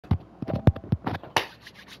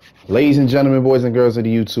Ladies and gentlemen, boys and girls of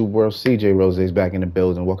the YouTube world, CJ Rose is back in the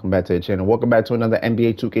building. Welcome back to the channel. Welcome back to another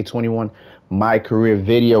NBA 2K21 My Career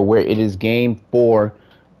video where it is game 4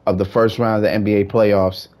 of the first round of the NBA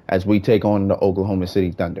playoffs as we take on the Oklahoma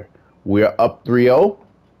City Thunder. We're up 3-0.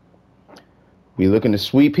 We looking to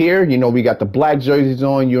sweep here. You know, we got the black jerseys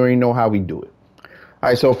on. You already know how we do it. All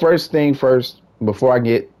right, so first thing first, before I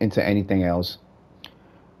get into anything else,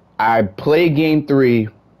 I played game 3.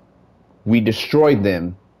 We destroyed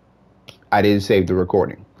them. I didn't save the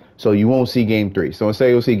recording. So you won't see game 3. So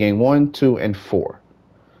instead you'll see game 1, 2, and 4.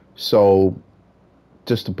 So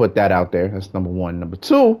just to put that out there, that's number 1. Number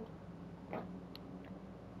 2,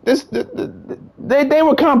 they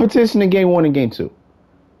were competition in game 1 and game 2.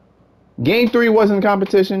 Game 3 wasn't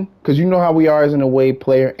competition because you know how we are as an away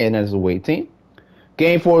player and as a away team.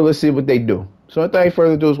 Game 4, let's see what they do. So without any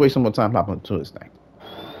further ado, let's waste some more time hopping into this thing.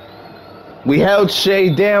 We held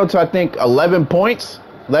Shea down to, I think, 11 points.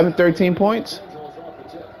 11, 13 points.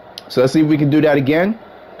 So let's see if we can do that again.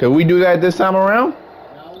 Can we do that this time around?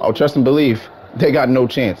 Oh, trust and believe. They got no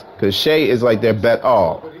chance. Because Shea is like their best.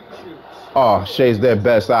 Oh, Shea's their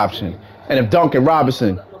best option. And if Duncan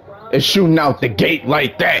Robinson is shooting out the gate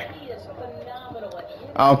like that,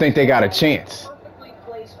 I don't think they got a chance.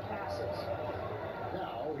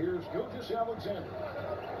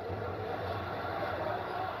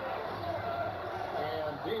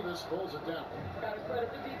 Davis pulls it down. Got to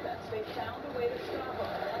credit the defense. They found a way to stop him.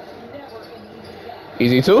 That's never an easy job.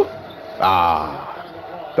 Easy too?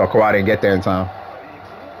 Ah. Thought Kawhi didn't get there in time.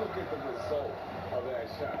 Look at the result of that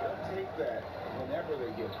shot. They'll take that whenever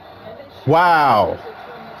they get it. Wow.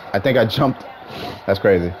 I think I jumped. That's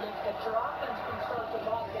crazy.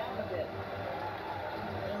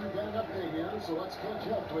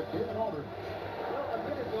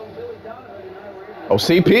 Oh,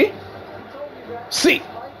 CP? CP3.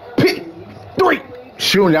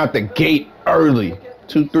 Shooting out the gate early.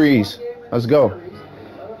 2 threes. Let's go.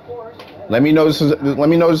 Let me know this is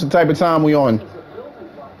the type of time we on.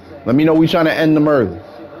 Let me know we trying to end them early.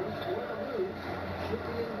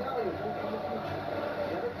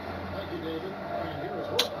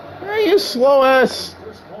 Hey, you slow ass.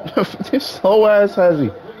 You slow ass has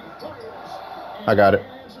he. I got it.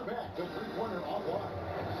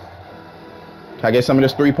 Can I get some of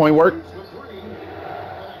this 3-point work?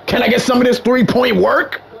 Can I get some of this 3-point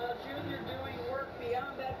work? Well, Junior doing work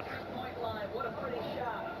beyond that 3-point line. What a pretty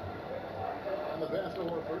shot. On the pass to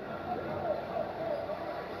Horford.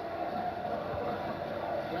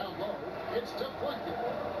 Down low. It's deflected.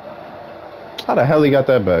 How the hell he got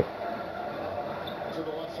that back? To the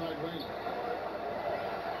left side lane.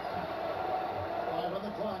 5 on the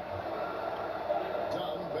clock.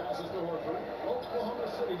 Dunn passes to Horford. Oklahoma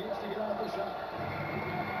City needs to get out the shot.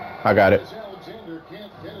 I got it. Alexander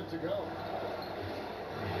can't get it to go.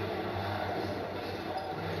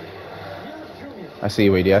 I see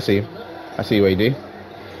you, AD. I see you. I see you, AD. Here's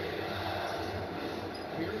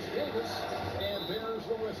Davis, and there's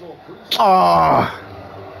the whistle. Ah,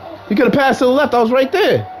 you could have passed to the left. I was right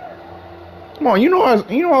there. Come on, you know I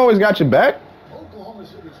always got your back. Oklahoma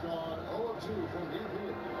City's gone 0-2 from deep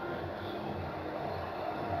here.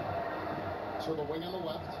 So the wing on the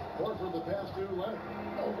left. Horford the pass to Leonard.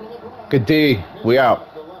 Over LeBron. Good D. We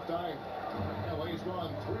out. The left eye. LA's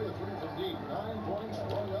gone 3 of 3 from deep. 9 points.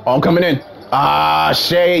 Oh, I'm coming in. Ah,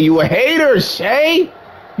 Shea, you a hater, Shea.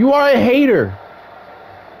 You are a hater.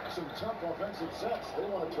 Some tough offensive sets. They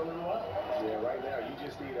want to turn it around. Yeah, right now you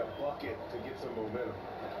just need a bucket to get some momentum.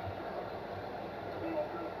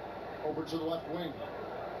 Over to the left wing.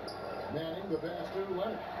 Manning the pass to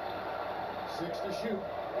Leonard. 6 to shoot.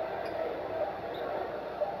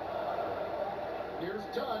 Here's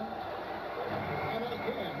Dunn. And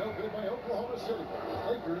again, no good by Oklahoma City.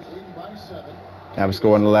 Lakers leading by 7. Haven't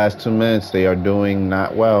scored in the last 2 minutes. They are doing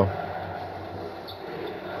not well. Lakers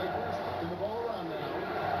in the ball around now.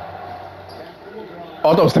 Back to LeBron.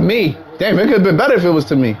 Oh, that was to me. Damn, it could have been better if it was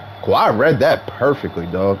to me. Kawhi read that perfectly,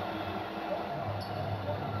 dog.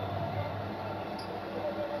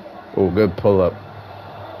 Oh, good pull up.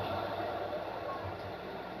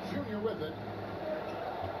 Junior with it.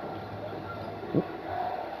 And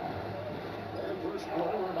first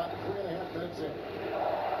quarter, we're about 3.5 minutes in.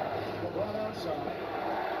 LeBron outside.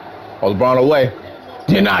 Oh, LeBron away.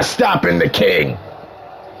 You're not stopping the king.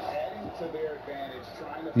 Adding to their advantage,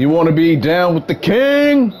 trying to You want to be down with the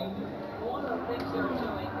king? One of the things they're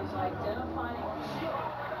doing is identifying.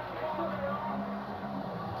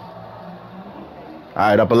 All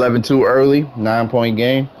right, up 11-2 early. 9-point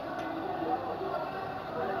game.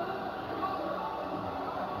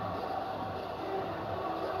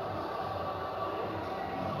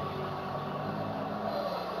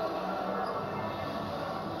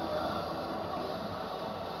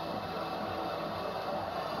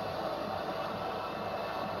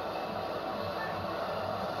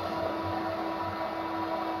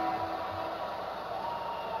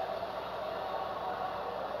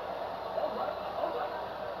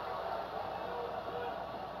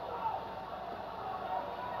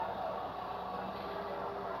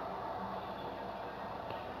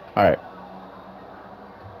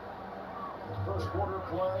 Quarter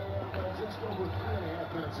play and just over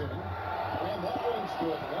 3.5 minutes in. And that one's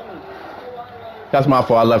good. Leonard. That's my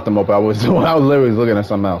fault. I left him open. I was literally looking at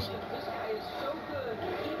something else. This guy is so good,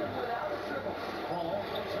 even without a dribble. Paul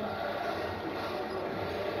gets it.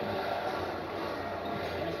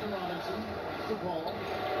 Mr. Robinson to Paul.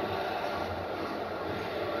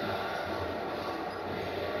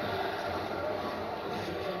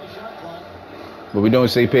 Six on the shot clock. What we doing,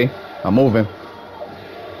 CP? I'm moving.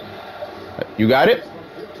 You got it? From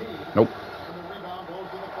 15. Nope. And the rebound goes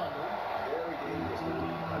to the Thunder. Very dangerous to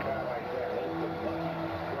beat a guy like that.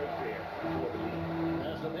 Right there for the lead.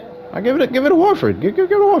 As the man. I give it to Horford. Give it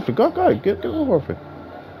to Horford. Go ahead. Give it to Horford.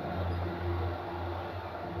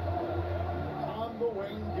 On the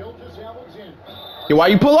wing, Gilgeous-Alexander. Yo, why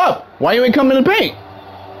you pull up? Why you ain't coming in the paint?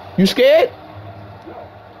 You scared?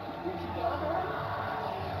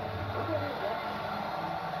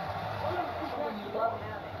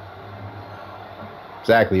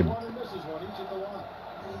 Exactly. One and misses one, each at the line.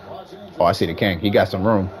 Los Angeles. Oh, I see the king. He got some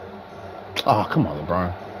room. Oh, come on,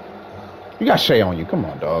 LeBron. You got Shea on you. Come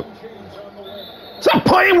on, dog. James on the wing. Stop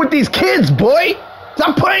playing with these kids, boy.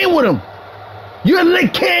 Stop playing with them. You're the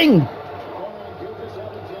king. One on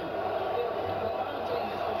Gilgeous-Alexander. LeBron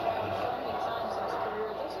James has shown so many times in his career,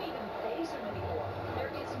 it doesn't even faze him anymore. There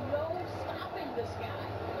is no stopping this guy.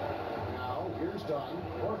 Now, here's Dunn.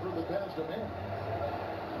 Horford the pass to man.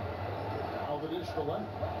 Now the dish to Leonard.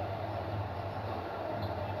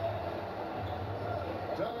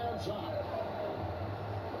 Dunn outside.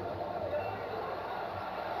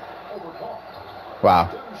 Over Paul. Wow.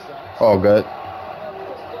 Dunn shots. All good.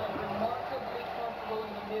 Chris Dunn remarkably comfortable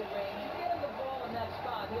in the mid-range. You get him the ball in that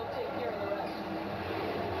spot, he'll take care of the rest.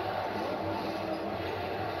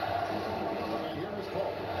 And here is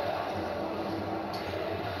Paul.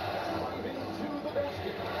 Driving to the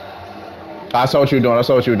basket. I saw what you were doing.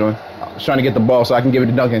 I was trying to get the ball so I can give it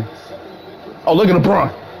to Duncan. Second victory. Oh, look at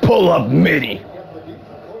LeBron. Pull up midi. Got the deep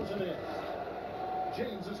for closing in.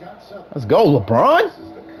 James has got 7. Let's go, LeBron. This is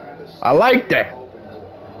the kind of I like that. hoping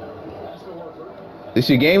for. Pass to Horford. This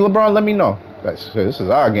your game, LeBron? Let me know. This is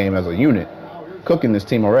our game as a unit. Now here's Cooking this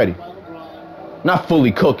team already. by LeBron. Not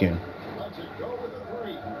fully cooking. Lets it go with a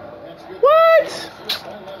 3. That's good. What? Assist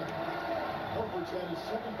by Leonard. Horford's got his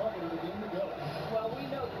second bucket of the game to go. Well, we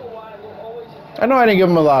know Kawhi will always I know I didn't give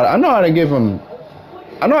him a lot. I know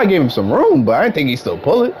I gave him some room, but I didn't think he'd still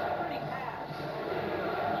pull it. pretty pass.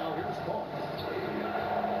 Now here's Paul.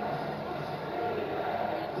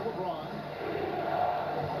 Back to LeBron.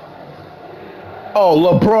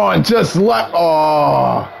 Oh, LeBron just left.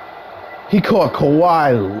 Oh, he caught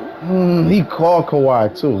Kawhi. He caught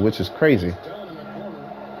Kawhi too, which is crazy. Down in the corner.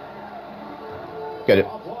 Get it.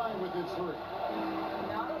 Offline with his 3.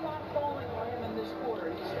 Not a lot falling for him in this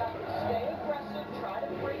quarter. He's got to stay aggressive, try to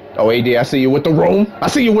break. Oh, AD, I see you with the room. I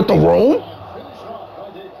see you with the room. Finish off by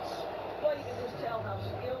Davis. Well, you can just tell how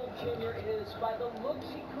skilled Junior is by the looks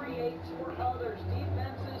he creates for others.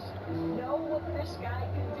 Defenses know what this guy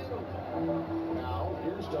can do. Now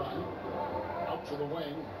here's Dunn. Out to the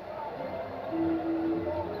wing.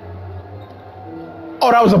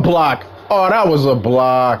 Oh, that was a block. Oh, that was a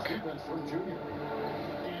block. Defense from Junior.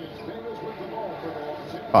 And it's Davis with the ball for the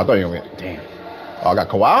Los Angeles. Oh, I thought you were gonna get. Damn. Oh, I got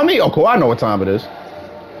Kawhi on me? Oh, Kawhi know what time it is.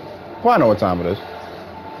 Kawhi know what time it is.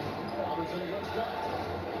 Robinson against Dunn.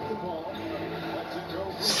 The ball. Lets it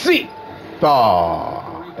go. See.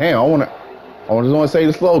 Oh, damn. I just want to say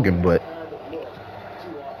the slogan, but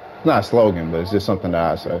it's not a slogan, but it's just something that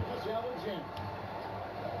I say. Gilgeous-Alexander.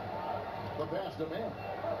 The pass to man.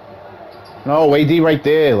 No, AD right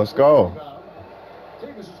there. Let's go. Rebound.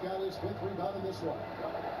 Davis has got his 5th rebound in this one.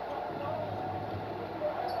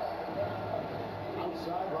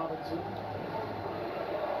 Outside Robinson.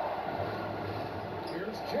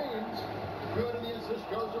 Here's James. Good, and the assist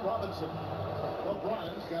goes to Robinson.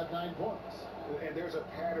 LeBron's got 9 points. And there's a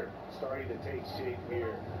pattern starting to take shape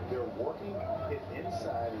here. They're working it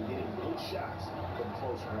inside and getting good shots from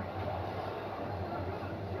close range.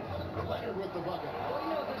 Leonard with the bucket. Well, you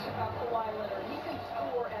know this about Kawhi Leonard. He can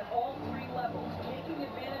score at all 3 levels, taking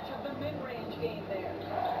advantage of the mid-range game there.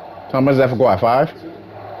 How much is that for Kawhi? 5?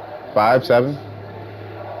 5, 7?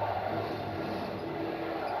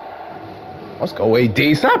 Let's go,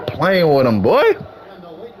 AD. Stop playing with him, boy. And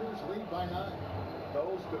the Lakers lead by 9.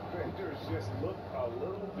 Those defenders just look a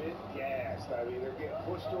little bit gassed. I mean, they're getting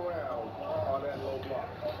pushed around on that low block.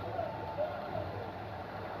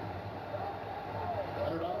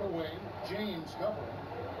 Leonard on the wing. James covering.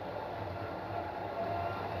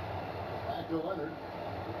 Back to Leonard.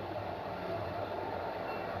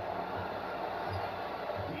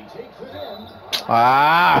 He takes it in.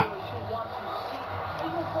 Ah.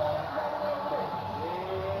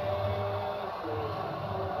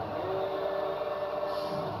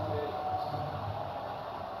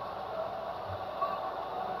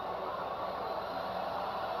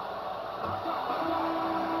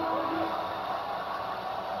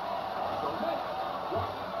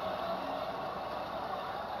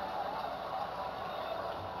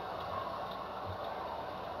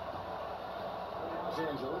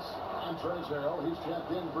 Angeles. Andres Harrell, he's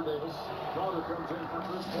checked in for Davis. Crowder comes in for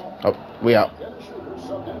Chris Paul. Oh, we out. Dennis Schroeder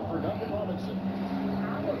subbed in for Duncan Robinson.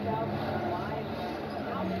 How about live?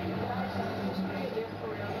 How many guys in history of their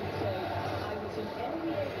career would say, I was an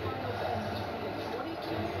NBA Finals MVP at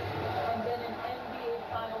 22 and then an NBA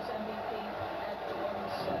Finals MVP at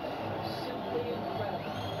 27? Simply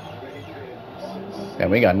incredible. And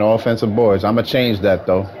we got no offensive boards. I'm going to change that,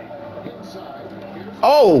 though.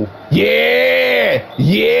 Oh, yeah.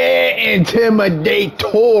 Yeah,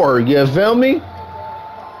 intimidator. You feel me?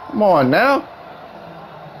 Come on now.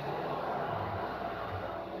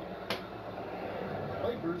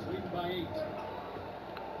 Lakers lead by 8.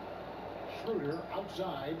 Schroeder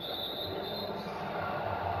outside.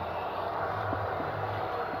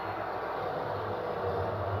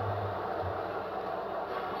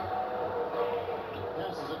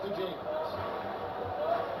 Passes it to James.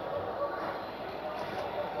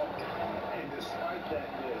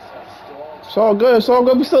 It's all good. It's all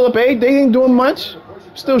good. We still up 8. They ain't doing much.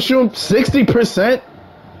 Still shooting 60%.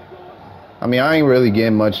 I mean, I ain't really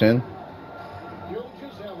getting much in.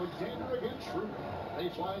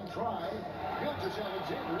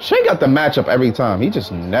 Shea got the matchup every time. He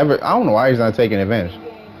just never. I don't know why he's not taking advantage.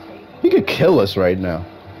 He could kill us right now.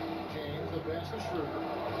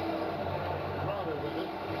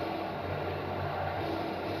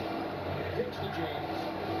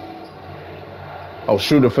 Oh,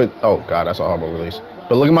 shooter for. Oh, God, that's a horrible release.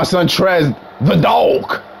 But look at my son, Trez, the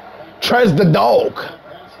dog. Trez the dog.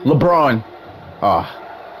 LeBron. Ah.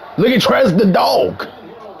 Look at Trez the dog.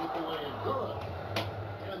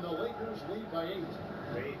 And the Lakers lead by 8.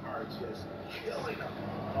 They are just killing them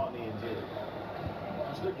on the interior.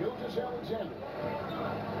 That's the Gilgeous-Alexander.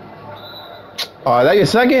 Oh, that your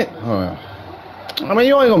second? Oh. I mean,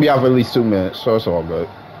 you only gonna be out for at least 2 minutes, so it's all good.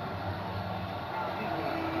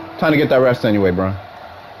 Time to get that rest anyway, bro.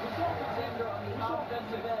 Alexander on the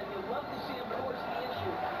offensive end. You'd love to see him force the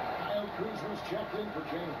issue. Kyle Kuzma's checked in for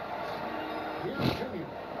James. Here's Junior.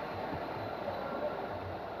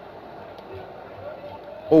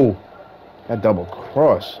 Oh, that double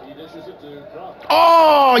cross. He dishes it to Crawford.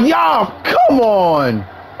 Oh, y'all, come on.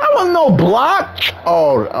 I want no block.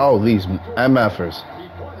 Oh, these MFers.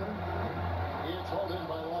 Three-pointer. It's hauled in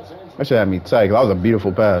by Los Angeles. That should have me tight. That was a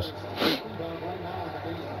beautiful pass. Rebound right now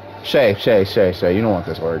in the game. Shay, you don't want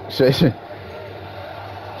this work. Shay.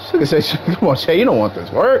 Come on, Shay, you don't want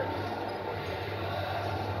this work.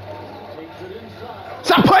 Takes it inside.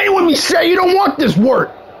 Stop playing with me, Shay. You don't want this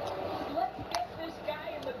work. Let's get this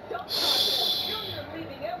guy in the dunk contest. Junior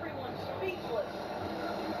leaving everyone speechless.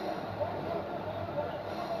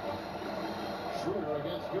 Schroeder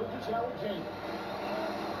against Gilgeous-Alexander.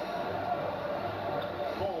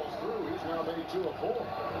 Falls through. He's now made 2 of 4.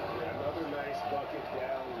 Another nice bucket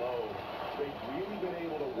down low. They've really been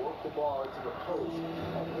able to work the ball to the post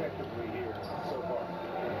effectively here so far.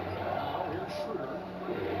 Now here's Schroeder.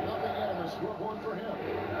 Nothing on the scoreboard for him.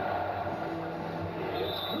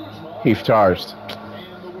 It's Kuzma. He's charged.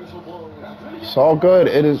 And the whistle blows. It's all good.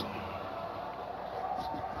 It is.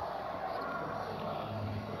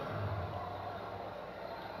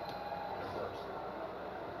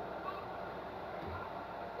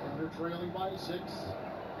 And they're trailing by 6.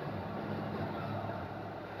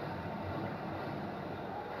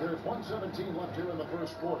 There's 1:17 left here in the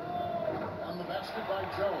first quarter. On the basket by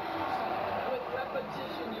Jones. With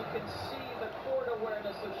repetition, you can see the court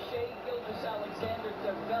awareness of Shea Gilgeous-Alexander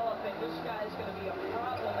developing. This guy's going to be a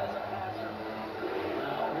problem as a passer.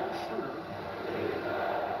 Now here's Schroeder.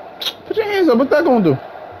 Put your hands up. What that gonna do? Now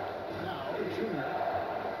Junior.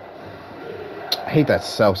 I hate that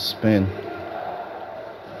self spin.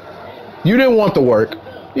 You didn't want the work.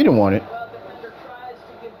 You didn't want it. Well, defender tries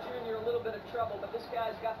to give Junior a little bit of trouble, but this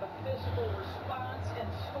guy's got the physical response and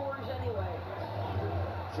scores anyway.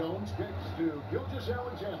 Jones kicks to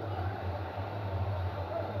Gilgeous-Alexander.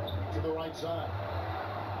 To the right side.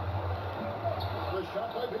 The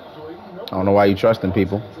shot by Beasley. No. I don't know why you trusting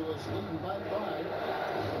people. Los Angeles leading by 5.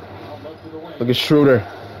 Now left to the wing. Look at Schroeder.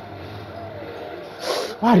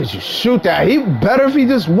 Why did you shoot that? He better if he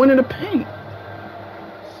just went in the paint.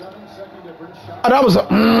 7-second difference. Shot. Oh, that was a.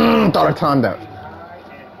 Thought I timed out. High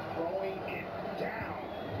and throwing it down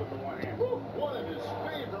with the one hand. Woo, one of his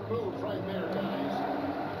favorite moves right there, guys.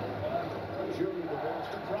 Junior the pass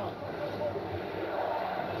to front.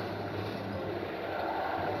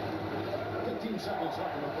 15 seconds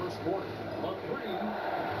left in the first quarter. But Green.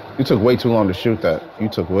 You took way too long to shoot that. You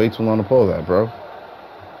took way too long to pull that, bro. Back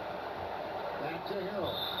to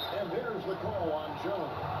Hill. And there's the call on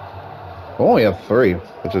Jones. We only have 3,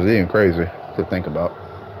 which is even crazy to think about.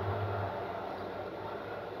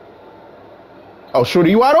 Oh, Schroeder,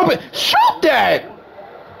 you wide open. Shoot that. With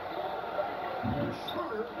his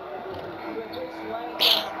length and athleticism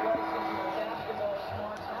and basketball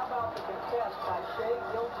smarts, how about the contest by Shea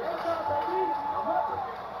Gilgeous?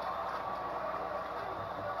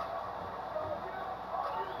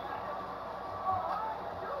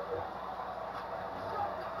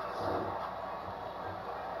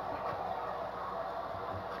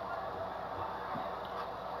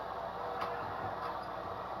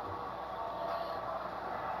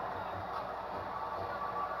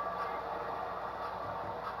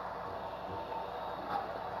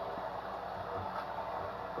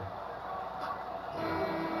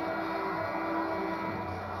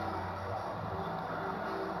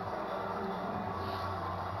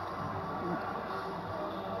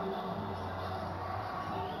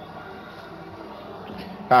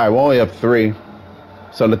 All right, we're only up 3.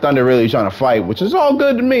 So the Thunder really trying to fight, which is all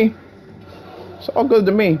good to me. It's all good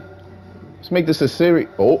to me. Let's make this a series.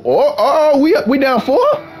 Oh, we down 4?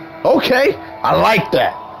 Okay. I like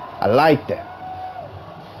that. I like that.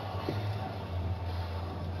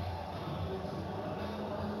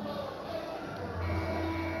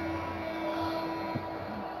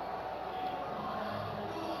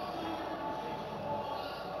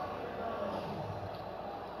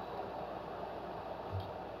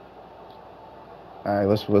 All right,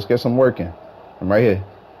 let's get some work in. I'm right here.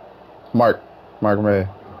 Mark, I'm right here.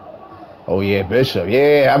 Oh yeah, Bishop.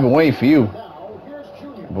 Yeah, I've been waiting for you.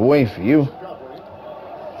 I've been waiting for you.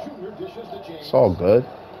 It's all good.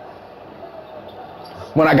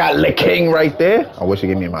 When I got Le King right there, I wish he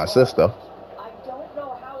gave me my assist though. I don't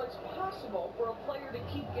know how it's possible for a player to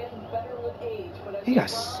keep getting better with age, but He got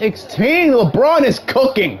 16. LeBron is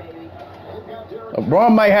cooking.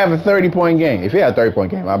 LeBron might have a 30-point game. If he had a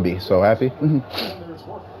 30-point game, I'd be so happy.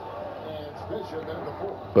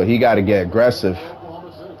 But he got to get aggressive.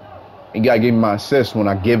 He got to give me my assist when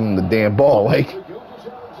I give him the damn ball. Like,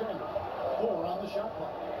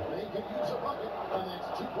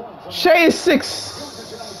 Shea is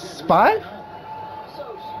 6'5".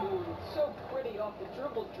 So smooth, so pretty off the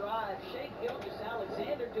dribble drive. Shea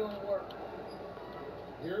Gilgeous-Alexander doing work.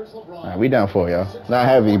 All right, we down 4, y'all. Not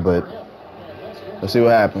heavy, but let's see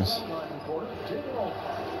what happens.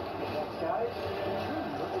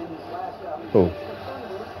 Who?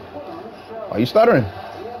 Are you stuttering?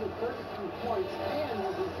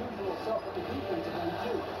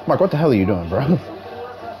 Mark, what the hell are you doing, bro?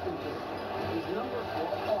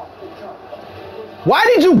 Why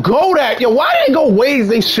did you go that? Yo, why did they go ways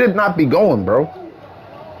they should not be going, bro?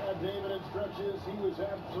 David in stretches, he was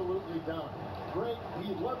absolutely down. Great,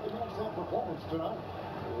 he'd love to match that performance tonight.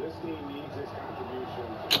 This team needs his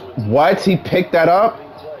contribution. What? He picked that up?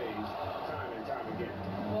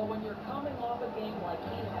 Well, when you're coming off a game like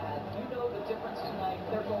he had, you know the difference tonight.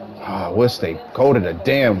 They're going to I wish they go to the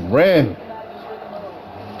damn rim.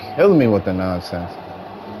 Killing me with the nonsense.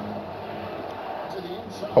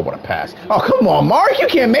 Oh, what a pass. Oh, come on, Mark. You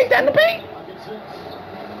can't make that in the paint.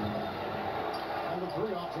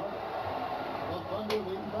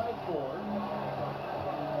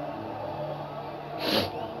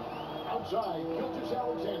 Outside,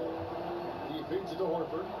 Gilgeous-Alexander. He feeds it to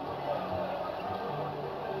Horford.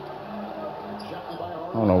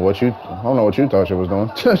 I don't know what you thought you was doing.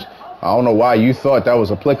 I don't know why you thought that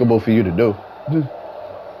was applicable for you to do.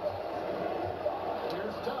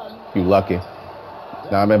 You lucky.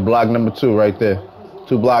 Now I'm in block number 2 right there.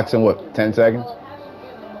 2 blocks in what, 10 seconds?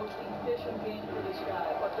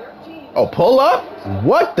 Oh, pull up?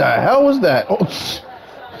 What the hell was that? Oh,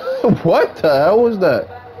 what the hell was that?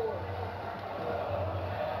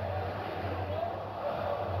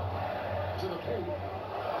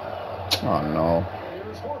 Oh no.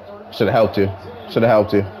 Should have helped you. Should have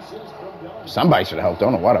helped you. Somebody should have helped. I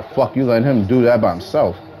don't know why the fuck you letting him do that by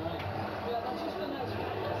himself.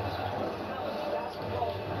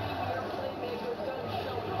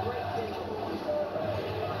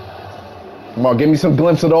 Come on, give me some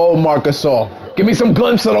glimpse of the old Marc Gasol. Give me some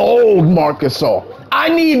glimpse of the old Marc Gasol. I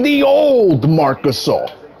need the old Marc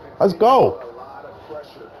Gasol. Let's go. A lot of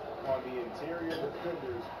pressure on the interior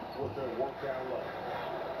defenders with their work down low.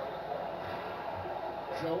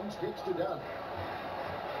 Jones kicks to Dunn.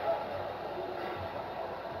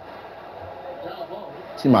 Down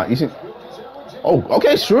low. You see? Oh,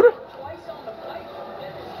 okay, Schroeder.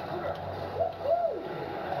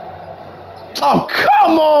 Oh,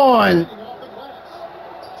 come on.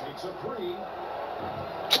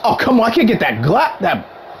 Oh, come on. I can't get that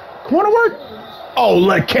corner work. Oh,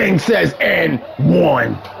 Le King says and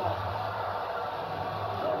 1.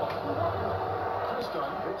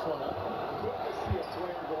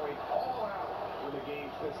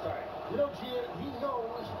 You know, Gia, he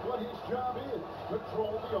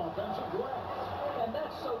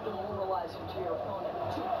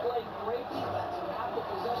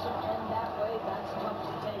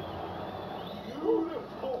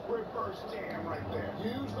Damn right there.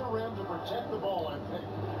 Use the rim to protect the ball, I think.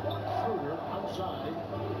 Schroeder outside.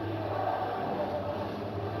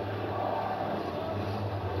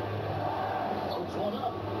 Puts one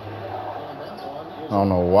up. And that one is... I don't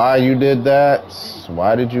know why you did that.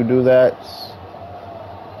 Why did you do that?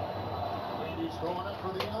 He's going up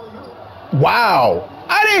for the alley-oop. Wow.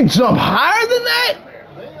 I didn't jump higher than that?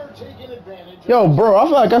 They are taking advantage. Yo, bro, I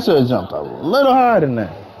feel like I should have jumped a little higher than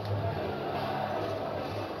that.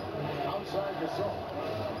 Outside Gasol.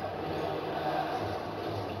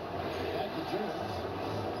 Back to James.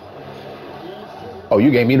 Here's Junior. Oh,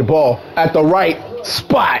 you gave me the ball at the right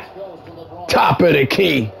spot. Goes to LeBron. Top of the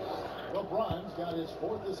key. LeBron's got his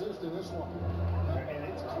 4th assist in this one. And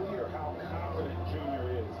it's clear how confident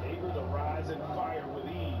Junior is. Able to rise and fire with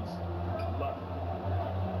ease. Love it.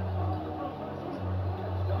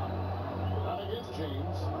 Out against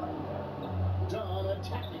James. Dunn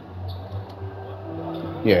attacking.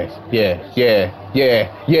 Yeah.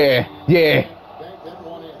 Bank that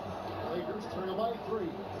one in. Lakers trail by 3.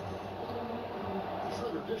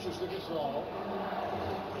 Schroeder dishes to Gasol.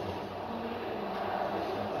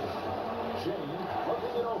 James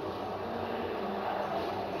looking it over.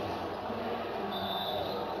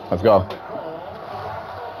 Let's go.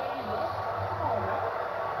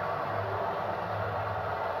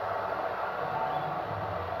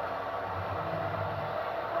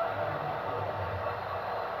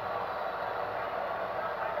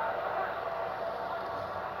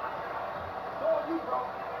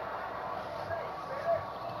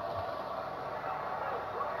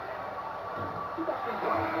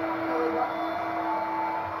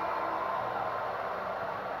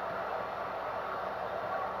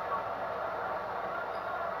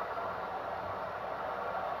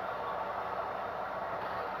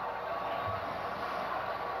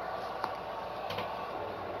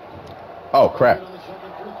 Oh, crap. I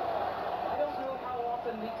don't know how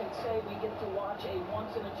often we can say we get to watch a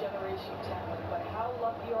once-in-a-generation talent, but how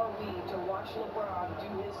lucky are we to watch LeBron do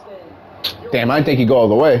his thing? Damn, I didn't think he'd go all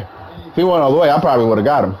the way. If he went all the way, I probably would have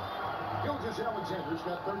got him. Alexander's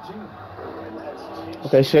got 13.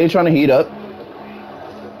 Okay, Shea trying to heat up.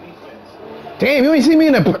 Damn, you ain't see me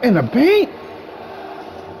in the paint?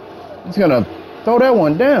 He's gonna throw that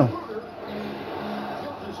one down.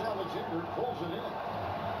 Alexander pulls it in.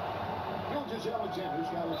 Alexander's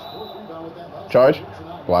got his 4th rebound with that last Charge. one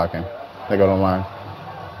tonight. Blocking. They go to the line.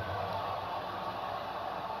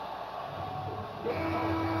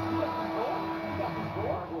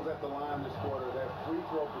 At the line this quarter, their free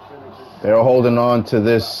throw percentages. They're holding on to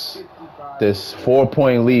this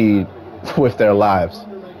 4-point lead with their lives.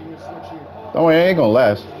 They're making a switch here. Don't worry, it ain't gonna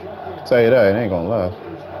last. I'll tell you that, it ain't gonna last.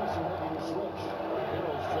 There's also making a switch.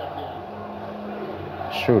 Harrell's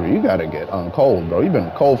checked in. Shooter, you gotta get cold, bro. You've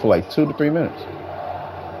been cold for like 2 to 3 minutes.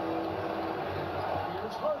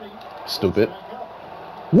 Here's Hardy. Stupid. Back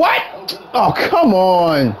up. What? Oh, come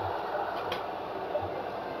on.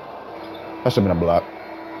 That should have been a block. Those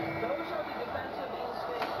are the defensive instincts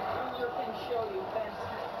Junior can show you.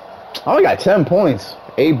 Fantastic. I only got 10 points,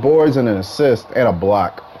 8 boards and an assist and a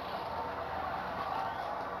block.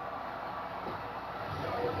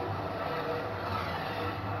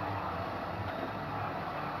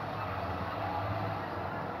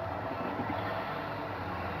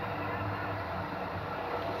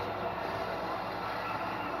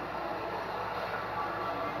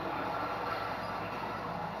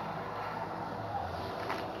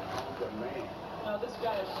 Now, this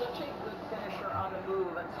guy is such a good finisher on the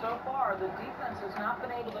move, and so far the defense has not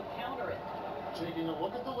been able to counter it. Taking a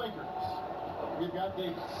look at the Lakers. We've got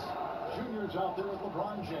Davis. Junior's out there with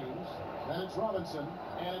LeBron James. Then it's Robinson.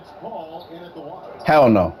 And it's Paul in at the one. Hell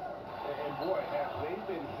no. And boy, have they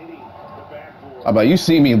been hitting the backboard. I'm like, you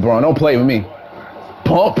see me, bro. Don't play with me.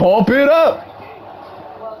 Pump it up.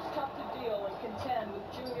 Well, it's tough to deal and contend with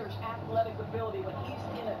Junior's athletic ability when he's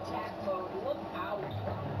in attack mode. Look out.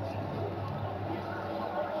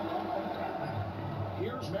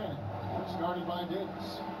 Here's Manning. Started by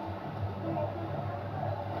Davis.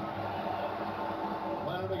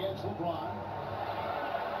 Leonard against LeBron.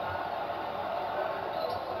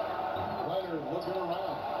 Leonard looking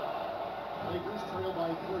around. Lakers trail by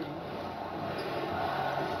 3.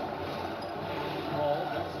 Ball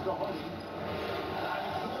next to Hardy.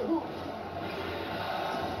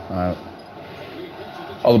 All right.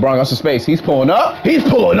 Oh, LeBron got some space. He's pulling up. He's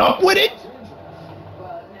pulling up with it.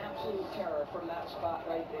 But an absolute terror from that spot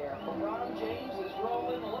right there. LeBron James is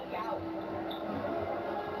rolling. Look out.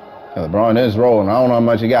 Yeah, LeBron is rolling. I don't know how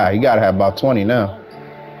much he got. He got to have about 20 now.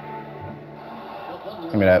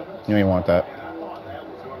 Give me that. You ain't want that.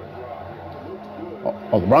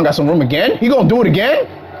 Oh, LeBron got some room again? He gonna do it again?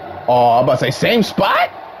 Oh, I'm about to say same spot?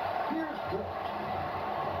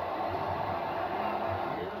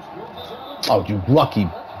 Oh, you lucky.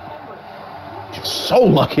 You're so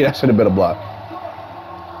lucky. That should have been a block.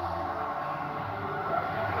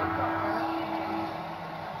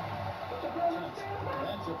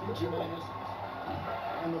 That's a few too many misses.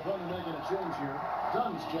 And the Thunder making a change here.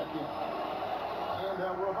 Dunn's checked in. And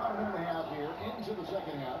we're about a minute and a half here into the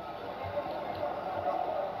second half.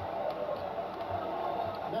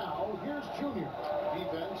 Now, here's Junior.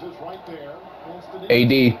 Defense is right there.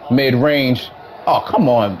 AD, mid-range. Oh, come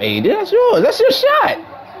on, AD. That's yours. That's your shot.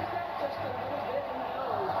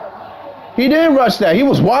 He didn't rush that. He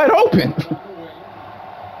was wide open.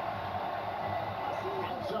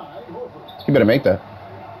 He better make that.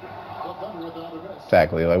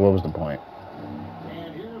 Exactly. Like, what was the point?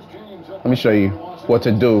 Let me show you what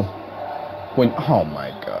to do. When, oh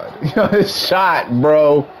my God. His shot,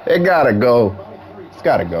 bro. It gotta go. It's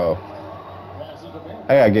gotta go.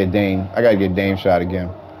 I gotta get Dame. I gotta get Dame shot again.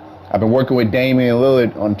 I've been working with Damian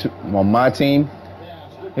Lillard on my team.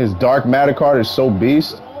 His dark matter card is so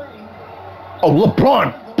beast. Oh,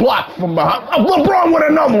 LeBron blocked from behind. Oh, LeBron with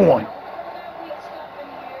another one.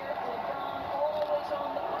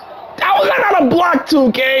 That was another block,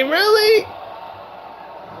 2K. Really?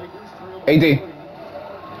 AD.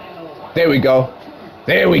 There we go.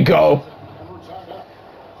 There we go.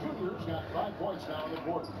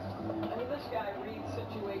 This guy reads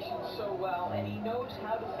situations so well, and he knows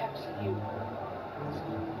how to execute.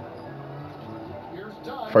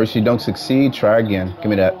 First you don't succeed, try again. Give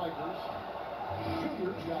me that.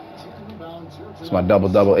 It's my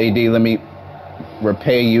double-double. AD, let me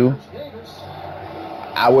repay you.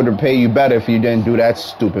 I would repay you better if you didn't do that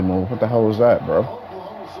stupid move. What the hell was that, bro?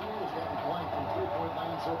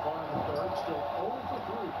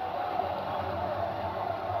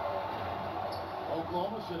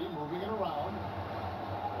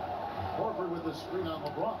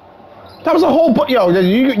 That was a whole... Yo,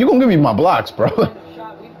 you gonna give me my blocks, bro.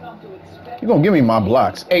 You gonna give me my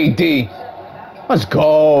blocks. AD. Let's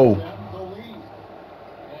go. And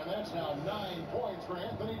that's now 9 points for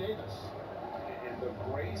Anthony Davis. And the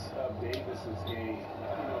grace of Davis's game,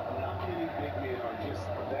 not many big men are just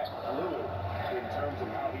that fluid in terms of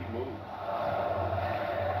how he moves.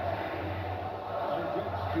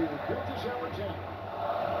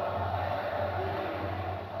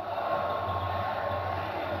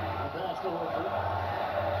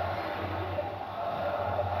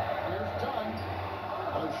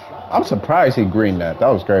 I'm surprised he greened that. That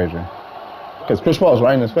was crazy. Because Chris Paul was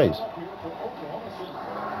right in his face.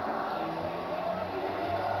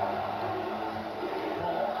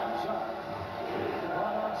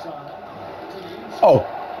 Oh.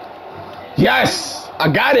 Yes! I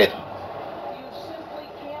got it! You simply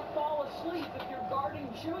can't fall asleep if you're guarding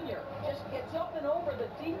Junior. Just gets up and over. The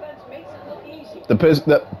defense makes it look easy.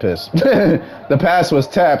 The pass was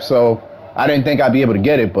tapped, so I didn't think I'd be able to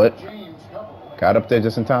get it, but got up there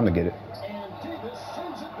just in time to get it.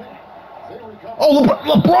 Oh,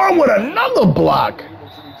 LeBron with another block.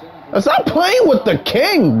 Stop playing with the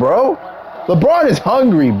king, bro. LeBron is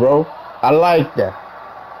hungry, bro. I like that.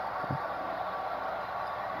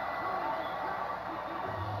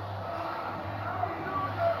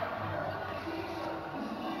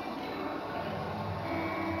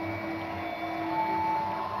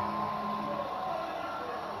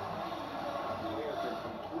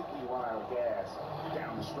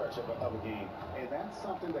 Of a game, and that's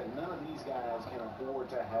something that none of these guys can afford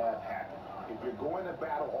to have happen. If you're going to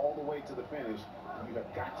battle all the way to the finish, you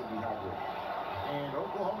have got to be hungry. And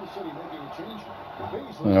Oklahoma City making a change.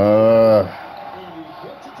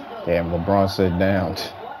 Damn, LeBron sit down.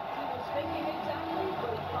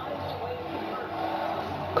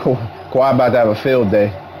 Kawhi about to have a field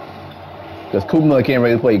day because Kuzma can't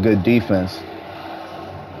really play good defense.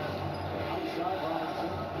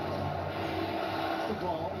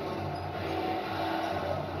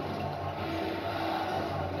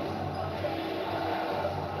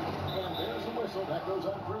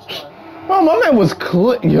 Oh, my man was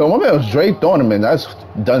my man was draped on him, and that's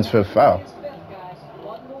Dunn's fifth foul.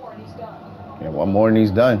 Yeah, one more and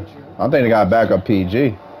he's done. I don't think they got back up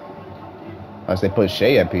PG. Unless they put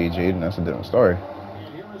Shea at PG, then that's a different story.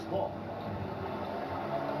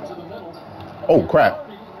 Oh, crap.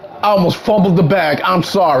 I almost fumbled the bag. I'm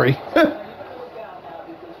sorry.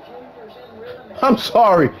 I'm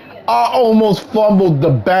sorry. I almost fumbled the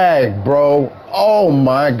bag, bro. Oh,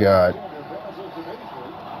 my God.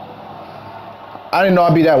 I didn't know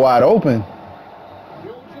I'd be that wide open.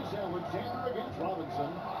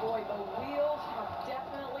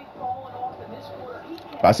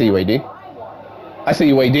 I see you, AD. I see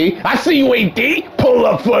you, AD. I see you, AD. Pull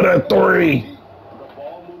up for the three. The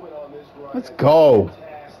ball movement on this run Let's has go. been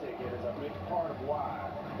fantastic, and is a big part of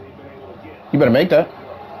why they've been able to get. You better make that. Got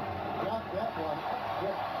that one.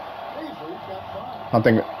 But Paisley's got 5. I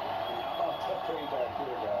think. Tough payback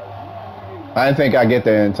here, guys. I didn't think I'd get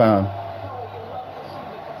there in time. Oh, you love to see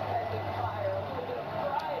the competitive fire, a little bit of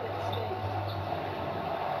pride at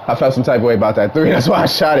stake. I felt some type of way about that three. That's why I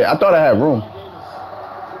shot it. I thought I had room.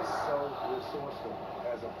 Just so resourceful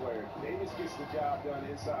as a player. Davis gets the job done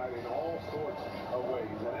inside in all sorts of ways,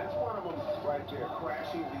 and that's one of them right there,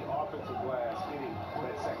 crashing the offensive glass, hitting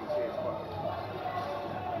that second chance bucket.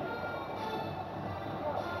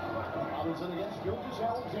 Robinson against Gilgis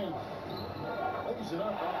Alexander. Lays it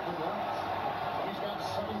up off the glass. He's got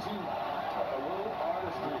 17. A little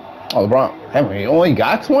artistry. Oh, LeBron. Hey, he only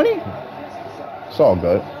got 20? It's all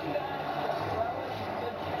good.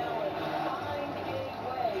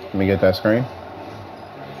 Let me get that screen.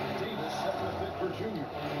 Davis setting the fit for Junior.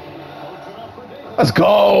 Loads it up for Davis. Let's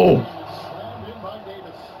go. Slammed in by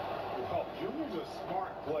Davis. Well, Junior's a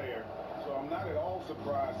smart player, so I'm not at all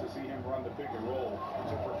surprised to see him run the pick and roll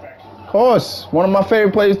to perfection. Of course, one of my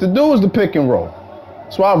favorite plays to do is the pick and roll.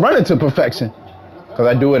 That's why I run it to perfection. Because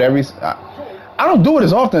I do it every... I don't do it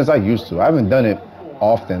as often as I used to. I haven't done it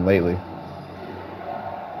often lately.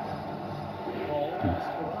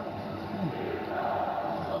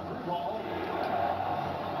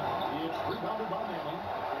 It's rebounded by Manning.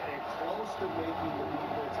 It's close to making the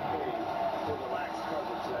defense pay for the lax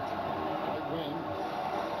coverage that you do. Right wing.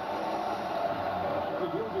 To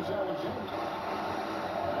Gilgis Alexander.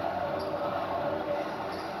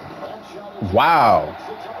 That shot is Wow.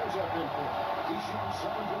 six others up in for. He's shooting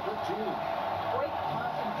 7 for 15. Great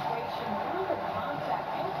concentration, brutal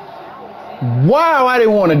contact. Gilgis Alexander. Wow, I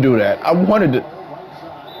didn't want to do that. I wanted to... Right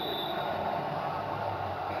side.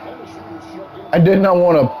 Edison was shut in. I did not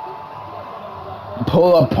want to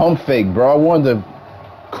pull a pump fake, bro. I wanted to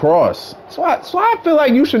cross. So I feel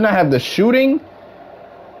like you should not have the shooting,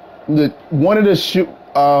 the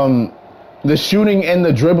shooting and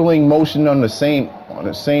the dribbling motion on the same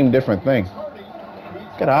different thing. Hardy.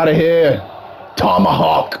 Get out of here,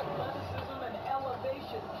 tomahawk. Athleticism and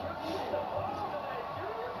elevation.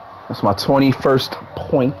 That's my 21st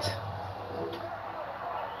point.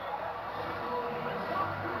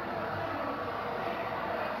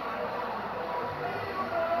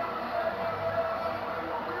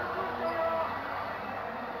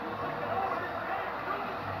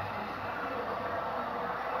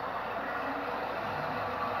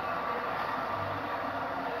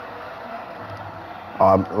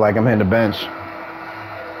 Like I'm hitting the bench.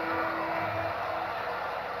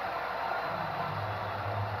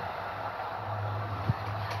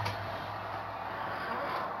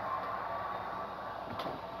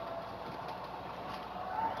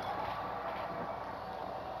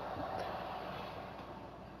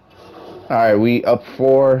 All right, we up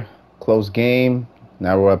 4, close game.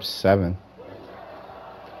 Now we're up 7.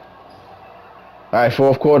 All right,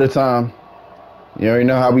 fourth quarter time. You already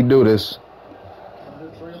know how we do this.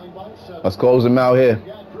 Thunder trailing by 7. Let's close them out here.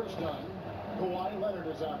 We got Chris Dunn. Kawhi Leonard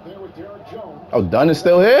is out there with Derek Jones. Oh, Dunn is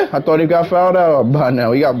still here? I thought he got fouled out by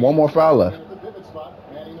now. He got one more foul left. At the pivot spot,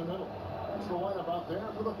 manning the middle. That's the lineup out there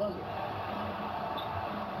for the Thunder.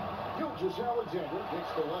 Gilgis Alexander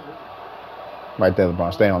kicks to Leonard. Right there,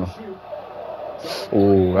 LeBron. Stay on him. Shoot.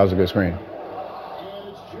 Ooh, that was a good screen. And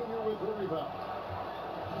it's Junior with the rebound.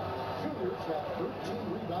 Junior's got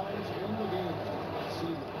 13 rebounds in the game.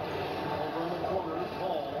 See, over in the corner,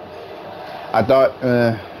 Paul. I thought,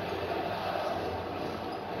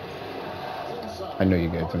 Inside. I knew you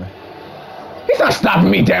gave it to me. He's not stopping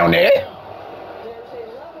me down there. There's a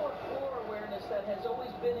level of floor awareness that has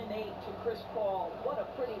always been innate to Chris Paul. What a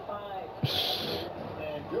pretty five.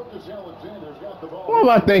 And Gilgis Alexander's got the ball. Why am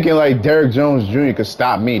I thinking like Derek Jones Jr. could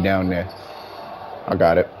stop me down there? I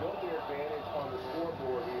got it. Built their advantage on the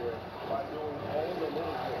scoreboard here by doing all the little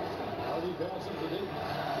things. Hardy passes to Davis.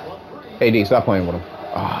 1-3. AD, stop playing with him.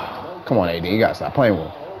 Oh, come on, AD. You got to stop playing with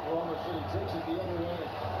him. Oklahoma City takes it the other way.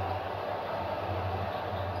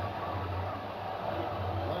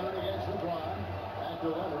 Leonard against LeBron. Back to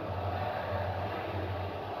Leonard.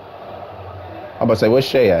 I'm about to say, where's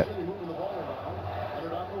Shea at? City moving the ball around.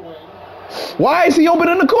 Leonard on the wing. Why is he open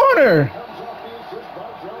in the corner? Comes off the assist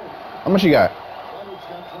by Jones. How much you got? Leonard's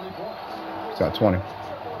got 20 points. He's got 20.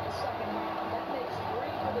 Triple in the second round. That makes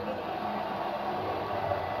 3 for the game.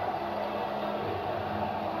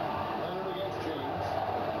 Leonard against James.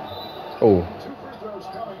 Oh, 2 free throws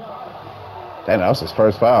coming up. damn, that was his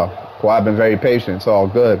first foul. Kawhi been very patient. It's all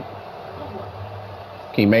good.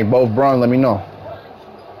 Can you make both, Bron? Let me know. You have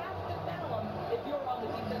to foul him if you're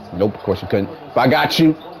Nope, of course you couldn't. But I got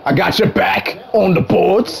you. I got your back on the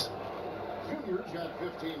boards. Juniors got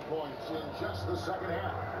 15 points in just the second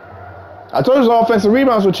half. I told you the offensive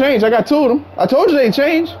rebounds would change. I got 2 of them. I told you they'd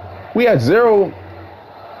change. We had 0,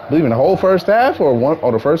 I believe, in the whole first half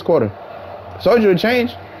or the first quarter. I told you it'd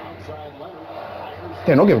change. Outside Leonard.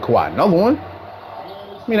 Damn, don't give Kawhi another one.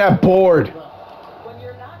 Give me that board. When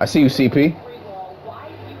you're not I see you, CP. free ball, why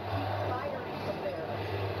do you keep firing from there?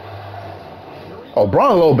 Oh,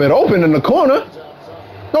 Braun a little bit open in the corner.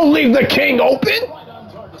 Don't leave the king open. Right on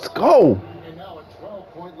target. Let's go. And now a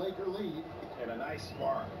 12-point Laker lead. And a nice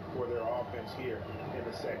spark for their offense here in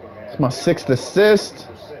the second half. It's my 6th assist.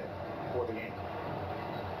 For the game.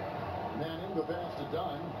 Manning the pass to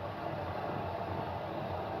Dunn.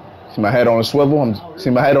 See my head on a swivel? See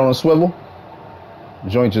my head on a swivel?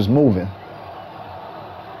 Joint just moving.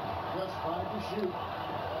 Just 5 to shoot.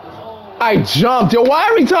 Oh, I jumped. Yo, why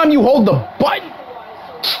every time you hold the button?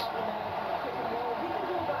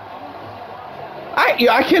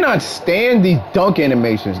 I cannot stand these dunk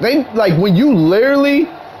animations. They, like, when you literally...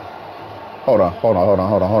 Hold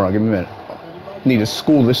on. Give me a minute. Need to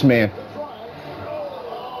school this man.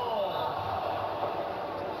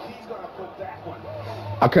 He's gonna put that one.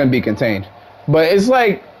 I couldn't be contained. But it's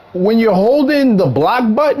like when you're holding the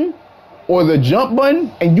block button or the jump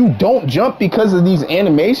button and you don't jump because of these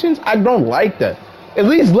animations, I don't like that. At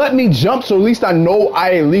least let me jump so at least I know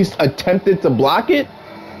I at least attempted to block it.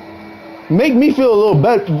 Make me feel a little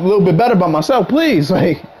bit better about myself, please.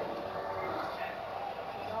 Like,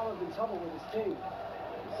 Fowler's in trouble with his team. He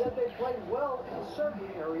said they played well in certain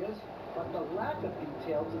areas, but the lack of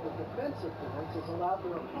details in the defensive boards has allowed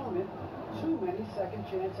their opponent too many second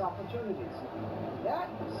chance opportunities. That,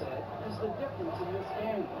 he said, is the difference in this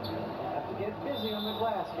game. You have to get busy on the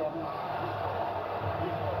glass, Kevin.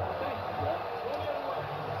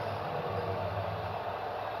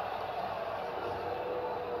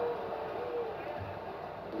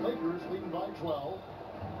 Lakers leading by 12.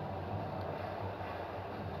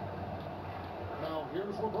 Now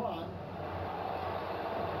here's LeBron.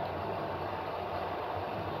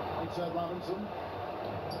 Inside Robinson.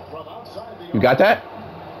 From outside the you got that?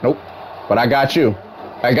 Nope. But I got you.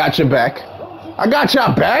 I got your back. I got your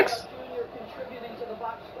backs. Junior contributing to the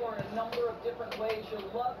box score in a number of different ways. You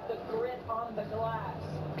love the grit on the glass.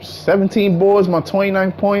 17 boards, my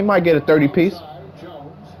 29 point. Might get a 30 piece. outside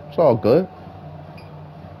Jones. It's all good.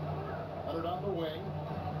 Leonard on the wing.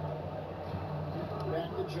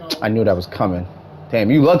 Back to Jones. I knew that was coming. Damn,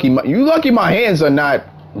 you lucky. My hands are not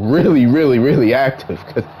really active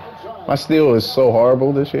because my steal is so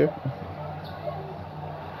horrible this year. Over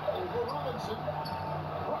Robinson.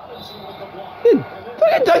 Robinson with the block.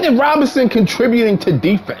 Look at Duncan Robinson contributing to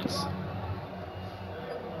defense.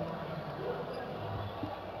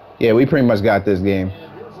 Yeah, we pretty much got this game.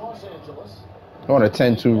 And here's Los Angeles. On a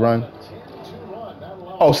 10-2 run. A 10-2 run. That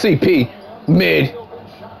allows Oh, CP. Mid. open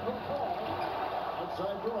shot no call.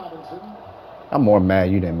 Outside for Robinson. I'm more mad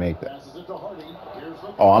you didn't make that. Passes it to Hardy. Here's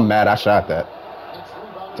the Oh, I'm mad I shot that. Next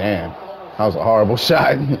rebound. Damn. That was a horrible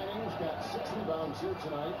shot. Manning's got 6 rebounds here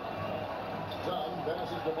tonight. Dunn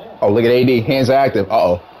passes to Manning. Oh, look at AD. Hands active.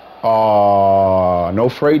 Uh-oh. Oh, no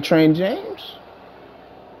freight train, James?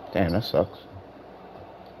 Damn, that sucks.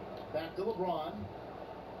 Back to LeBron.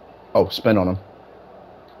 Oh, spin on him.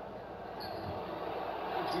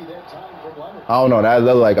 See that time from Leonard. I don't know. That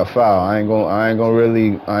looked like a foul. I ain't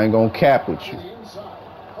gonna cap with To you. the inside.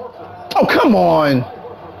 Horford. Oh, come on.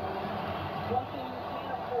 One thing you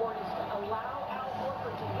can't afford is to allow Al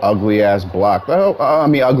Horford to get Ugly ass block. The hell?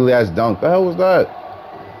 Ugly ass dunk. The hell was that?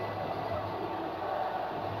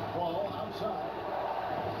 Ball outside.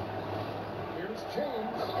 Here's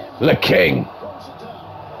James. The king. Throws it down.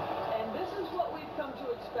 And this is what we've come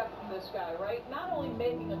to expect from this guy, right? Not only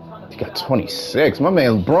making a ton of He got 26. My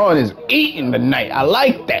man LeBron is eating tonight. I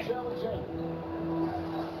like that. Challenge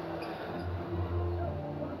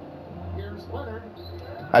in. Here's Leonard.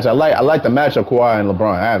 Actually, I like the matchup Kawhi and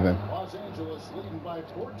LeBron having. Los Angeles leading by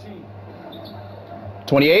 14.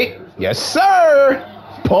 28? Yes, sir.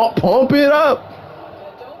 Pump it up.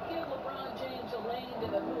 Don't give LeBron James a lane to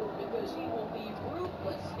the hoop because he will be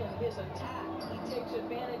ruthless in his attack. He takes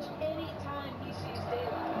advantage anytime he sees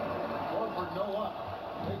daylight. Horford no up.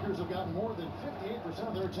 Lakers have gotten more than 58%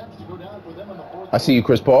 of their attempts to go down for them in the fourth. I see you,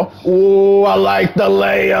 Chris Paul. Ooh, I like the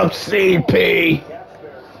layup, CP. That's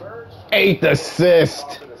their first 8th assist.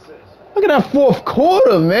 offensive assist. Look at that fourth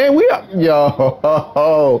quarter, man. We are,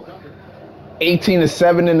 yo,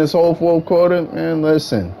 18-7 in this whole fourth quarter. Man,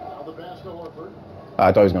 listen. Now the pass to Horford.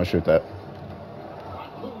 I thought he was going to shoot that.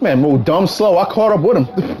 Man, moved dumb slow. I caught up with him.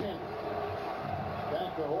 Back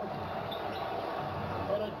to Horford.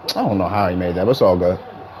 I don't know how he made that, but it's all good. As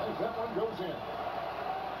that one goes in.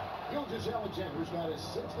 Alexander's got his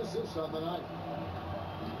 6th assist on the night.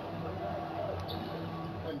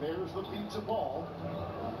 And there's the pizza ball.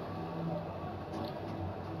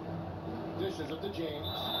 Dishes it to James.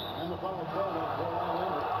 And the final call on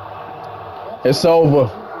Carolina. It's over.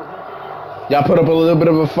 Y'all put up a little bit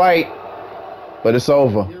of a fight, but it's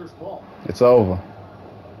over. Here's Paul. It's over.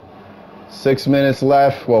 6 minutes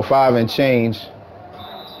left. Well, 5 and change.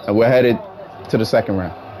 And we're headed to the second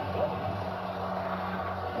round.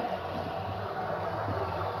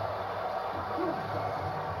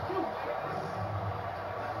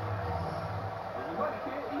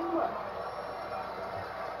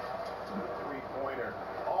 Three-pointer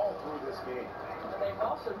all through this game. They've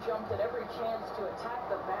also jumped at every chance to attack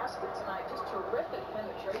the basket tonight. Just terrific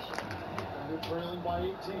penetration. And they're trailing by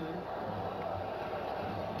 18.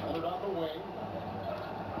 Got it on the wing.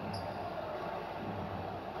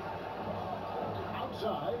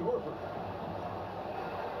 Outside, Horford.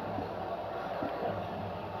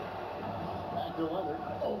 Back to Leonard.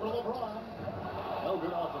 Over LeBron. No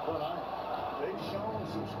good off the front iron. They've shown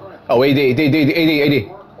some strength. Oh, AD.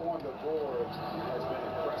 Work on the board has been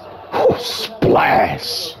impressive. Oh,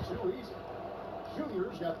 splash. Too easy.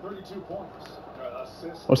 Junior's got 32 points.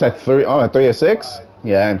 Assist. What's that, 3? Oh, 3 or 6?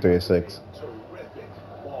 Yeah, I'm 3 or 6. Terrific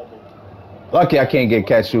ball movement. Lucky I can't get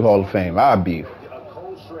Catch Shoe Hall of Fame. I'd be. A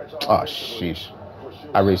cold stretch Oh, sheesh.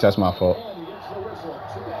 I reached. That's my fault. And he gets the whistle.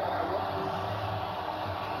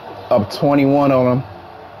 2 Up 21 on him.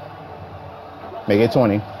 Make it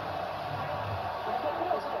 20. This guy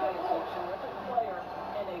is a terrific player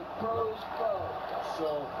and a pro's pro. So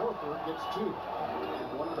Horford gets 2.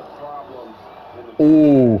 And one of the problems in the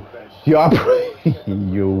Ooh. Yo, I pray.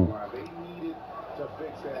 Yo. they needed to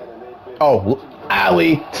fix that, and they've been Oh,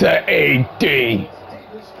 alley to AD. Davis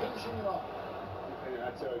finishing it off. And I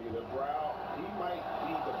tell you, the Brow, he might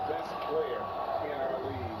be the best player in our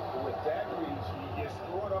league. But with that reach, he gets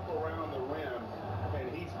thrown up around the rim, and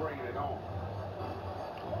he's bringing it home.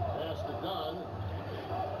 Pass to Dunn.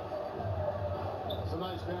 Some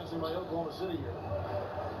nice passing by Oklahoma City here.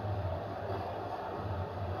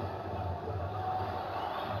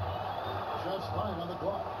 Just 5 on the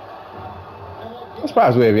clock. I'm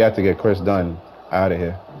surprised we have to get Chris Dunn out of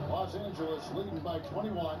here. Los Angeles leading by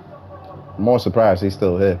 21. More surprised he's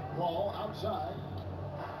still here. Ball outside.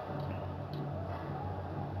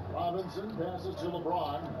 Robinson passes to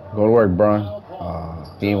LeBron. Go to work, Bron.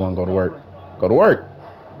 He ain't want to go to work. Go to work.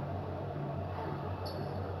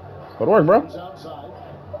 Go to work, bro. He's outside.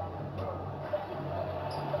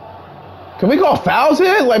 Can we call fouls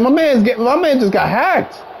here? Like my man just got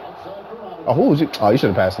hacked. Outside for Robinson. Oh, who was you? Oh, you should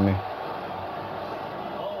have passed to me. Oh,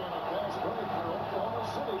 and a fast break for Oklahoma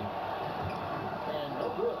City. And no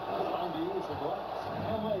good. Trying to use the glass.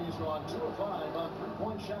 LA's gone 2 of 5 on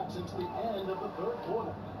 3-point shots since the end of the 3rd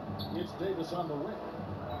quarter. It's Davis on the wing.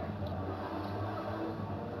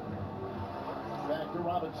 Back to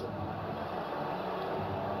Robinson.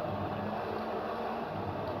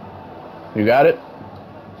 You got it?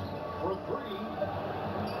 For 3.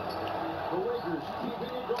 The Lakers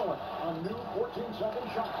keeping it going. A new 14-second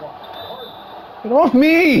shot clock. Harden. Get off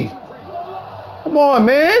me! Come on,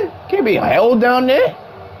 man. Can't be held down there.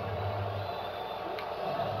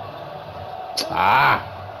 Ah.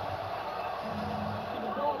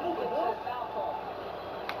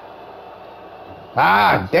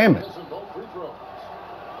 Ah, damn it. Missing both free throws.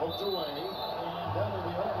 Poked away. And down in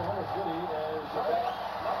the Oklahoma City as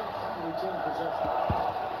Robinson retained possession.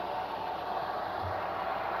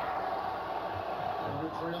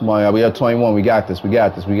 Come on, y'all. We have 21. We got this. We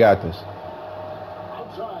got this. We got this.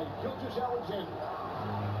 Outside, Gilgeous Alexander.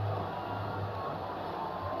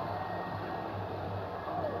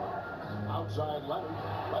 Outside Leonard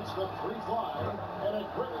lets the 3 fly. And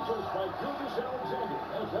a great assist by Gilgeous Alexander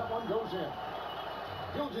as that one goes in.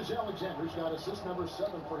 Gilgeous Alexander's got assist number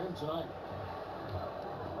 7 for him tonight.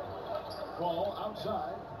 Ball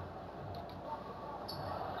outside.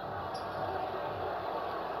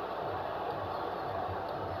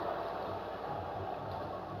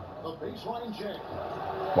 The baseline check.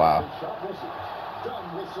 Wow. The shot misses.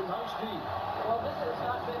 Done with some nice D. Well, this has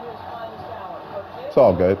not been his finest hour. But It's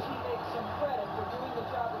all good. teammates some credit for doing the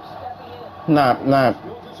job of stepping in.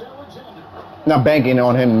 Gilgeous Alexander. Not banking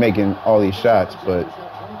on him making all these shots, but He's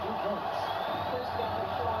got 22 points. This guy is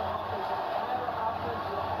showing off his entire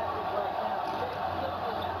offensive package right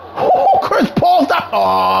now. oh, Chris Paul's not.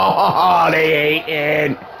 Oh, they ain't in.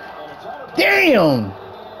 And it's out of bounds. Damn.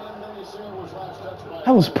 And they say it was last touched by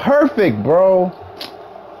That was perfect, bro.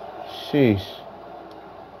 Sheesh.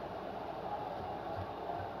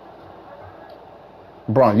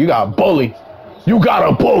 Bro, you got a bully. You got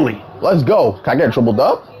a bully. Let's go. Can I get a triple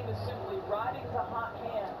dub? Team is simply riding the hot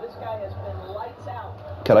hand. This guy has been lights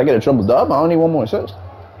out. Can I get a triple dub? I only need one more assist.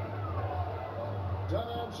 Done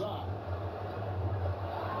outside.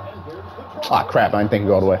 And there's the try. Ah, crap. I didn't think it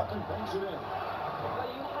go all the way. And banks it in. Well,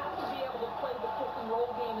 you have to be able to play the pick and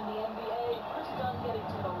roll game in the NBA. Chris Dunn getting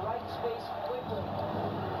to the right space quickly.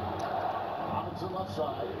 Robinson left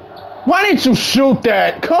side. Why didn't you shoot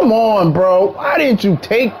that? Come on, bro. Why didn't you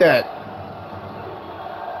take that?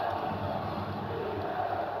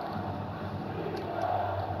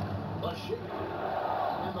 The shake.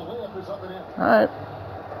 And the layup is up and in. All right.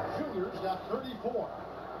 Junior's got 34.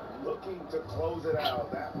 Looking to close it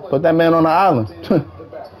out. That one Put that man on the island. the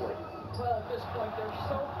backcourt. Well, at this point, they're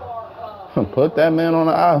so far up. Put that man on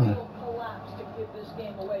the island. Collapse to give this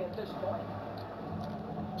game away at this point.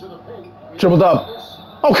 To the paint. Triple dub.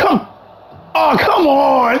 Oh, come. Oh, come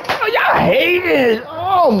on. Oh, y'all hate it.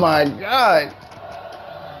 Oh, my God.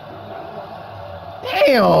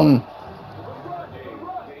 Damn.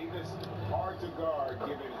 Davis, hard to guard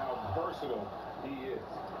given how versatile he is.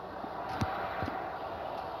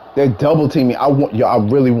 They're double teaming. I want, yo, I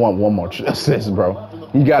really want one more assist, bro.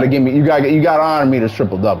 You gotta give me. You gotta honor me this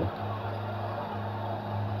triple double.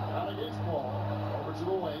 Out against ball. Over to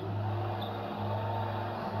the wing.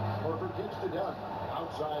 Horford gets to Dunn.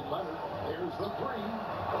 Outside Leonard. There's the three.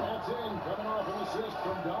 That's in. Coming off an assist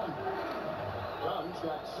from Dunn. Dunn's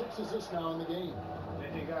got 6 assists now in the game.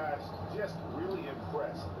 And guys, just really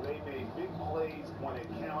impressed. They made big plays when it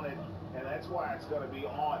counted, and that's why it's going to be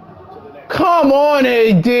on to the next. Come on,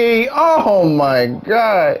 AD. Oh my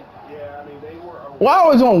God. Yeah, I mean, they were. Why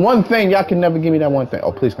always on one thing? Y'all can never give me that one thing.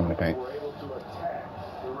 Oh, please come in the paint. Were able to attack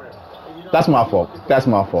the rim. That's my fault. That's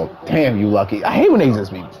my fault. Damn, you lucky. I hate when they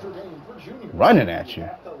just be running at you. You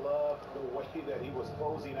have to love the way that he was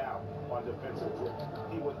closing out on defensive dribble.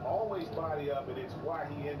 He would always body up, and it's why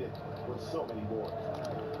he ended with so many boards.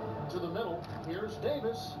 To the middle. Here's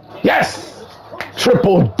Davis. Yes!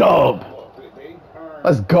 Triple dub.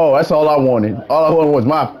 Let's go. That's all I wanted. All I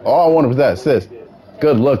wanted was that assist.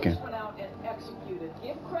 Good looking. Went out and executed.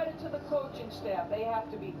 Give credit to the coaching staff. They have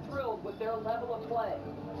to be thrilled with their level of play.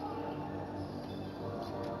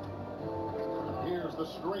 Here's the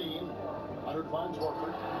screen. Leonard finds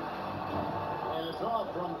Horford. And it's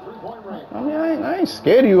off from three-point range. I mean, I ain't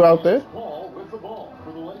scared of you out there. Ball with the ball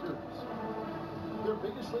for the Lakers. Their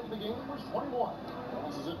biggest lead of the game was 21.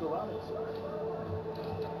 Passes it to Robinson.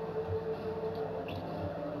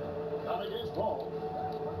 Not against Paul.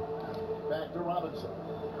 Back to Robinson.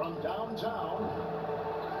 From downtown.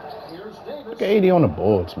 Here's Davis. Look at 80 on the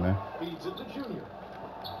boards, man. Feeds it to Junior.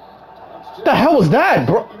 What the hell was that,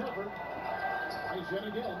 bro? He's in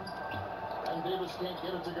again. And Davis can't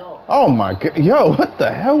get it to go. Oh my God. Yo, what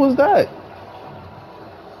the hell was that?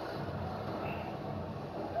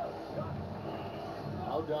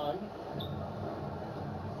 Now done.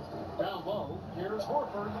 Down low. Here's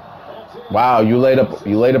Horford. That's it. Wow, you laid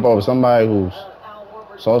up over somebody who's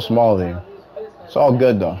so small there. It's all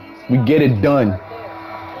good though. We get it done. And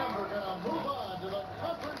we're gonna move on to the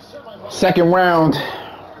conference semifinals. Second round,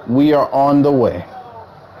 we are on the way.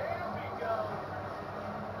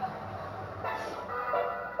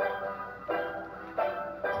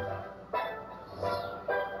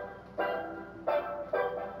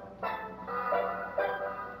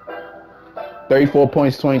 $34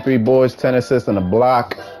 points, 23 boards, 10 assists, and a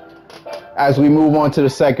block. As we move on to the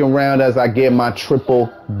second round, as I get my triple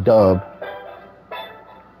dub.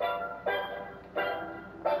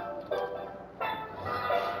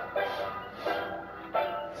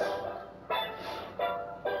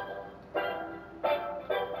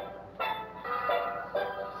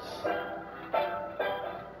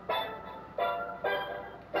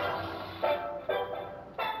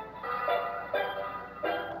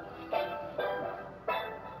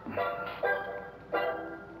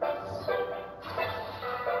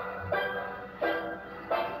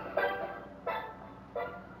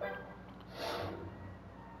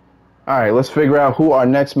 All right, let's figure out who our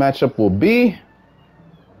next matchup will be.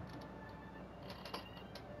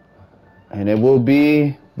 And it will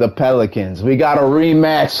be the Pelicans. We got a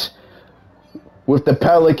rematch with the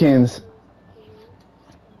Pelicans.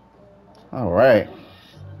 All right.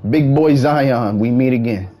 Big boy Zion, we meet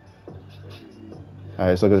again. All right,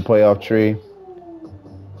 let's look at the playoff tree.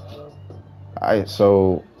 All right,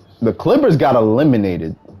 so the Clippers got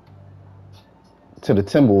eliminated to the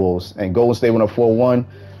Timberwolves, and Golden State went up 4-1.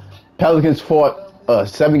 Pelicans fought a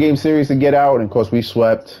 7-game series to get out, and of course we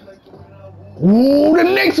swept. Ooh, the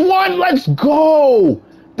Knicks won! Let's go!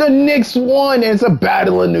 The Knicks won. It's a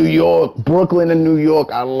battle in New York, Brooklyn and New York.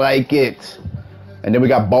 I like it. And then we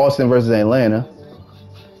got Boston versus Atlanta.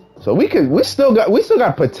 So we still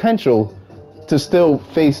got potential to still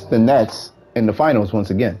face the Nets in the finals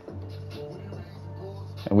once again.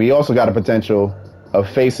 And we also got a potential of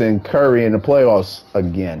facing Curry in the playoffs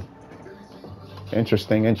again.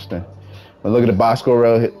 Interesting. We'll look at the box score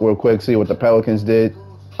real quick, see what the Pelicans did.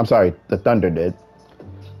 I'm sorry, the Thunder did.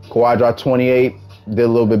 Kawhi dropped 28, did a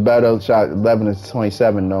little bit better, shot 11 to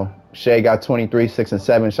 27 though. Shea got 23, 6 and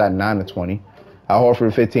 7, shot 9 to 20. Al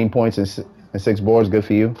Horford 15 points and 6 boards, good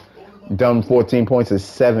for you. Dunn 14 points and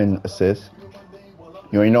 7 assists.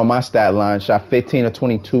 You already know my stat line, shot 15 to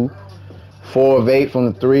 22, 4 of 8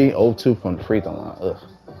 from the 3, 0-2 from the free throw line. Ugh.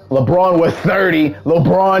 LeBron with 30.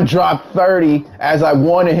 LeBron dropped 30 as I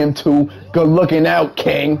wanted him to. Good looking out,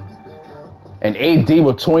 King. And AD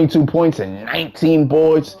with 22 points and 19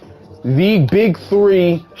 boards. The big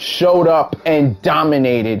three showed up and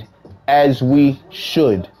dominated as we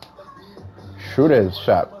should. Schroeder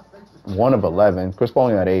shot 1 of 11. Chris Paul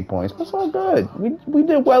only had 8 points. That's all good. We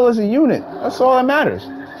did well as a unit. That's all that matters.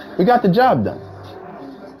 We got the job done.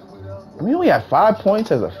 We only had 5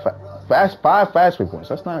 points as a fast break points.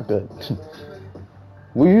 That's not good.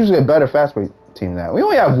 We're usually a better fast break team now. We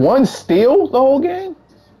only have 1 steal the whole game.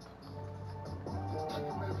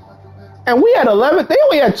 And we had 11. They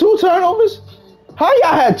only had 2 turnovers. How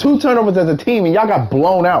y'all had 2 turnovers as a team and y'all got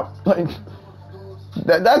blown out? Like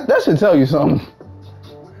that should tell you something.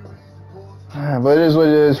 But it is what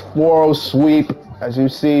it is. 4-0 sweep, as you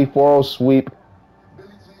see. 4-0 sweep.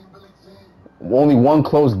 Only 1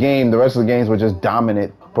 close game. The rest of the games were just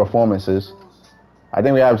dominant performances. I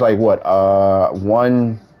think we averaged like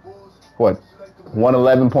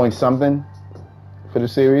 111 point something for the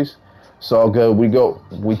series. So good.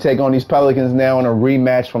 We take on these Pelicans now in a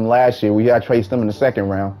rematch from last year. We got to face them in the second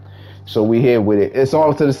round. So we here with it. It's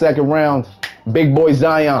on to the second round. Big boy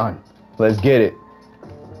Zion. Let's get it.